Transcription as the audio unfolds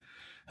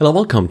Hello,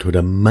 welcome to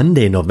the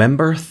Monday,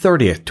 November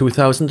 30th,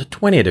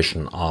 2020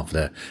 edition of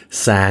the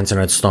SANS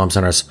Internet Storm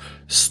Center's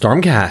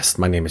StormCast.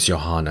 My name is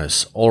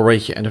Johannes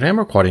Ulrich and today I'm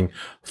recording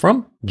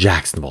from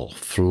Jacksonville,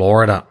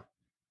 Florida.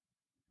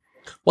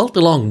 Well,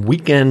 the long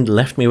weekend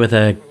left me with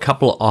a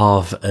couple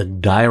of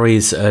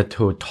diaries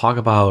to talk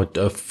about.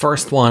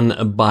 First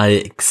one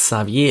by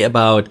Xavier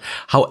about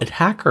how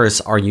attackers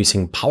are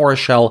using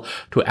PowerShell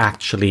to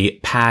actually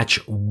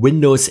patch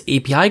Windows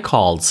API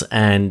calls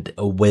and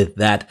with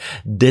that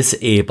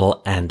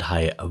disable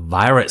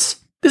antivirus.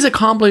 This is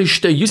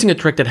accomplished using a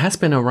trick that has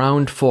been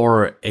around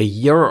for a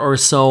year or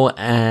so,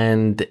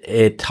 and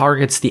it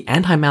targets the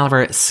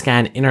anti-malware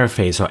scan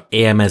interface, or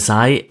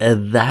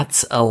AMSI.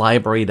 That's a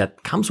library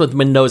that comes with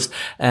Windows,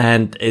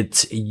 and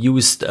it's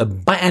used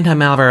by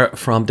anti-malware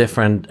from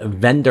different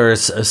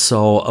vendors.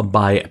 So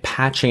by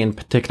patching in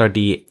particular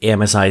the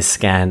AMSI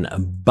scan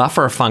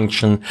buffer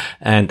function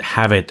and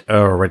have it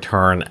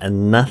return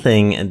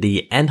nothing,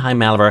 the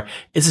anti-malware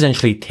is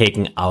essentially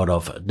taken out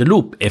of the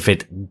loop if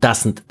it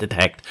doesn't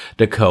detect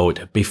the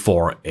code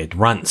before it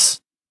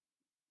runs.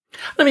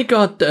 Then we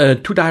got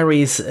two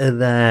diaries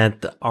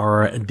that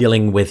are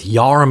dealing with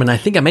YARM, and I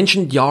think I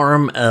mentioned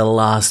YARM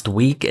last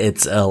week.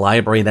 It's a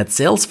library that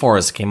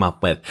Salesforce came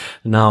up with.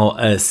 Now,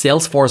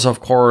 Salesforce,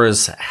 of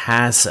course,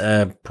 has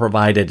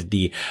provided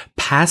the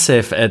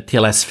passive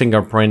TLS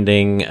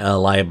fingerprinting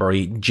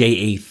library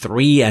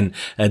JA3,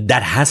 and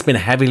that has been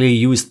heavily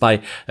used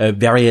by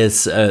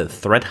various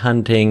threat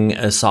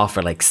hunting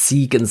software like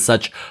Seek and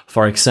such,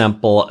 for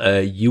example,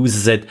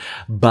 uses it.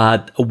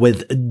 But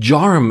with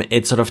YARM,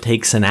 it sort of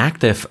takes an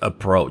active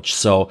approach.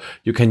 So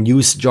you can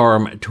use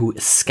YARM to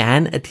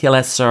scan a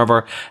TLS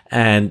server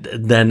and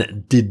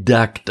then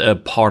deduct a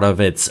part of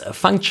its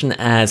function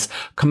as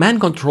command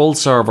control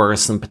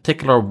servers, in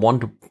particular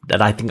one that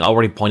I think I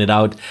already pointed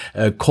out,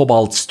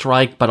 Cobalt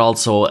Strike, but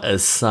also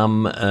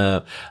some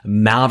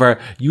malware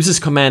uses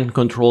command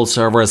control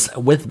servers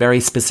with very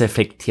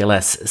specific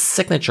TLS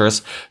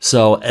signatures,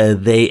 so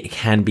they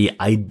can be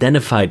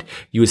identified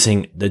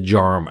using the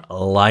YARM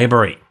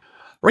library.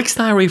 Rick's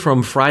diary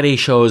from Friday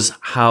shows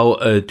how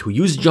to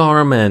use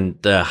YARM and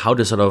how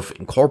to sort of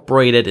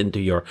incorporate it into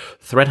your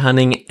threat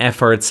hunting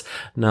efforts.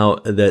 Now,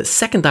 the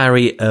second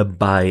diary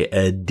by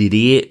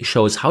Didier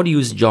shows how to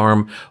use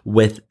YARM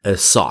with a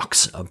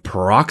SOCKS, a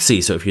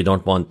proxy. So if you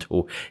don't want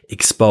to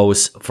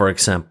expose, for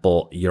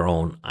example, your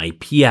own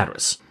IP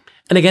address.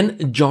 And again,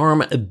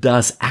 YARM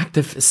does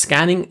active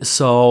scanning,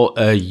 so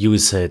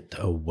use it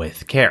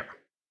with care.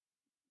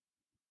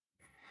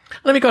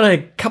 Then we got a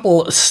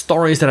couple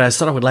stories that I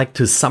sort of would like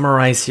to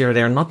summarize here.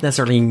 They're not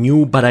necessarily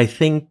new, but I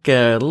think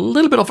a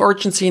little bit of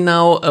urgency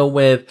now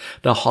with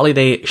the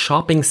holiday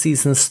shopping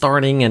season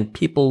starting and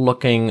people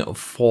looking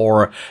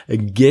for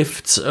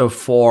gifts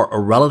for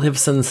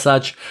relatives and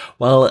such.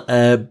 Well,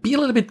 be a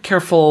little bit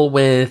careful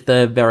with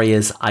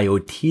various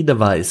IoT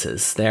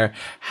devices. There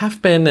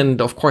have been,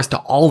 and of course there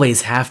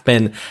always have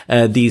been,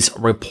 these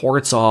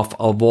reports of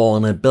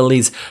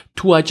vulnerabilities.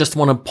 Two I just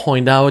want to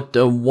point out.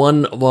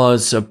 One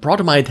was brought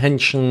to my attention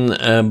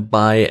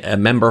by a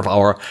member of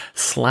our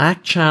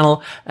Slack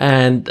channel,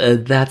 and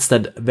that's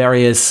that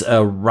various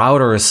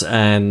routers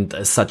and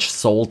such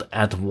sold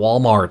at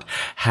Walmart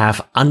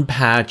have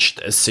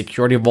unpatched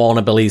security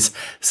vulnerabilities,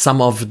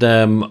 some of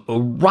them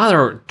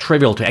rather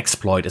trivial to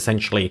exploit,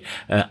 essentially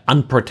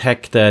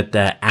unprotected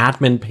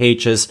admin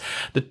pages.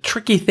 The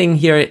tricky thing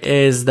here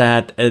is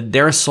that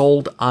they're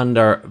sold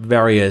under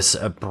various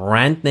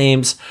brand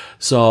names.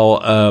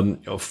 So,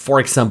 for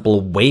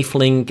example,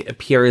 Wavelink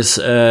appears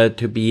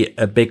to be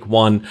a big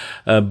one,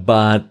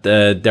 but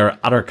there are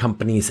other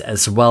companies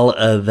as well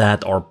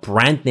that, or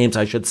brand names,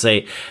 I should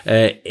say,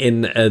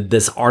 in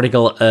this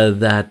article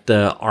that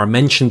are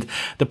mentioned.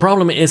 The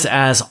problem is,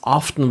 as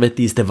often with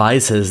these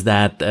devices,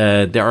 that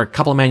there are a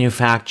couple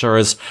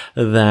manufacturers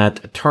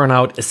that turn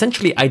out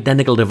essentially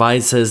identical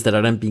devices that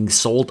are then being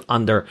sold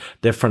under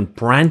different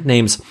brand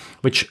names,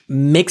 which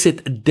makes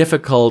it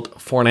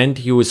difficult for an end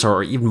user,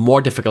 or even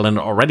more difficult than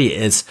it already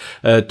is,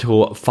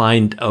 to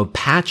find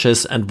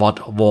patches and what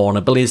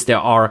vulnerabilities there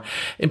are.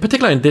 In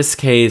particular, in this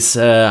case,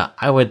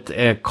 I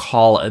would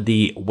call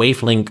the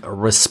Wavelink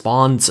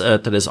response to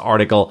this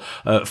article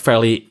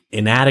fairly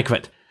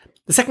inadequate.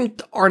 The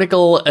second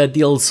article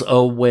deals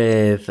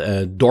with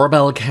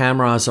doorbell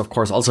cameras, of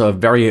course, also a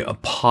very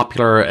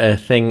popular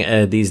thing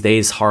these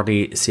days.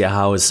 Hardly see a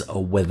house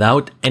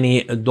without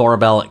any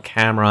doorbell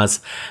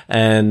cameras.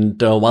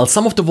 And while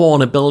some of the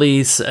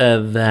vulnerabilities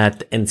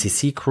that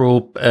NCC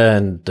Group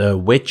and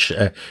Which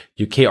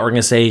UK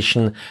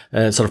organization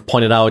sort of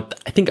pointed out,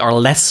 I think are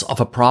less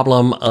of a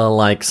problem,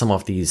 like some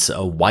of these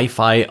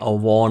Wi-Fi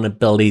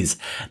vulnerabilities,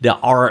 there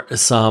are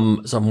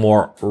some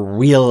more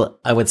real,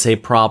 I would say,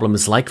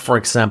 problems, like,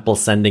 for example,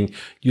 sending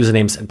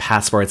usernames and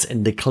passwords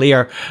in the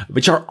clear,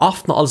 which are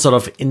often also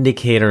sort of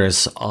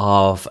indicators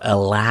of a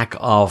lack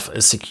of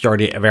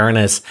security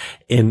awareness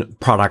in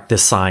product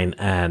design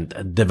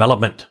and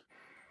development.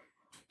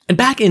 And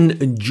back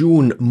in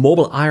June,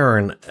 Mobile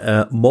Iron,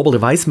 mobile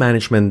device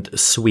management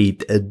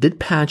suite,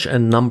 did patch a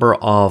number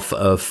of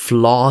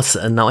flaws.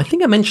 And now, I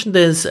think I mentioned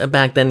this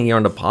back then here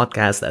on the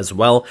podcast as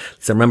well.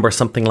 So remember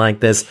something like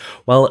this.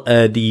 Well,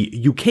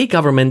 the UK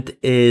government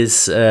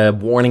is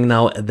warning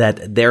now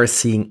that they're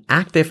seeing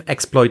active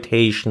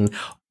exploitation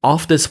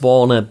of this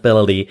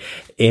vulnerability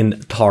in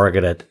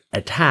targeted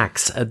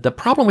attacks. The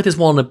problem with this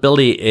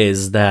vulnerability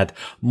is that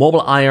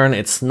Mobile Iron,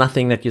 it's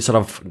nothing that you sort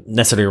of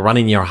necessarily run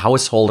in your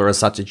household or as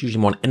such. It's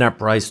usually more an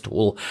enterprise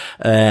tool.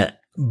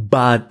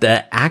 But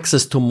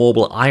access to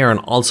Mobile Iron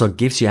also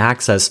gives you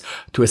access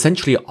to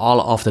essentially all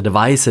of the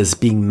devices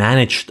being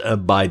managed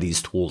by these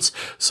tools.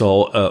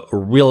 So a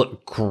real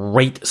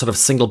great sort of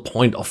single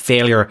point of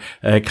failure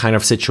kind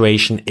of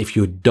situation if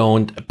you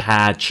don't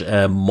patch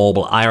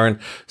Mobile Iron.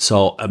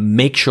 So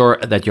make sure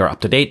that you're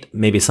up to date.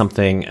 Maybe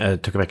something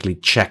to correctly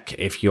check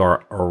if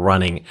you're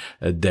running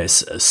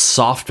this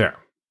software.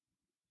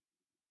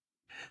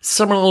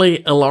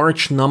 Similarly, a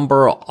large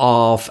number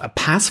of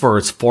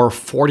passwords for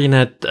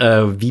Fortinet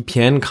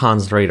VPN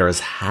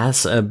concentrators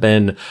has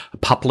been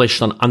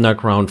published on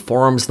underground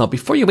forums. Now,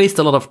 before you waste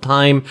a lot of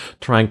time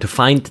trying to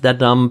find that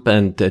dump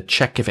and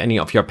check if any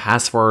of your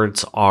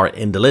passwords are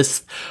in the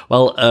list,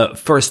 well,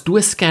 first do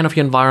a scan of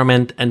your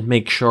environment and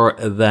make sure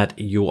that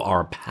you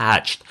are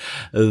patched.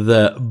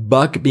 The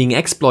bug being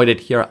exploited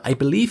here, I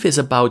believe, is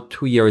about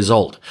 2 years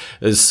old.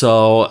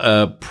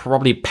 So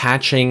probably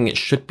patching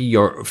should be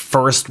your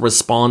first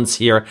response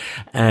here.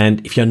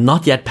 And if you're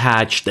not yet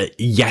patched,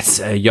 yes,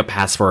 your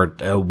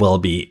password will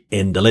be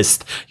in the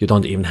list. You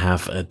don't even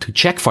have to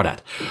check for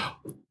that.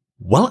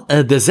 Well,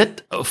 that's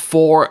it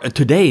for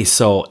today.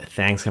 So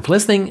thanks for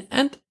listening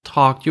and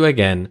talk to you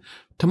again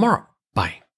tomorrow. Bye.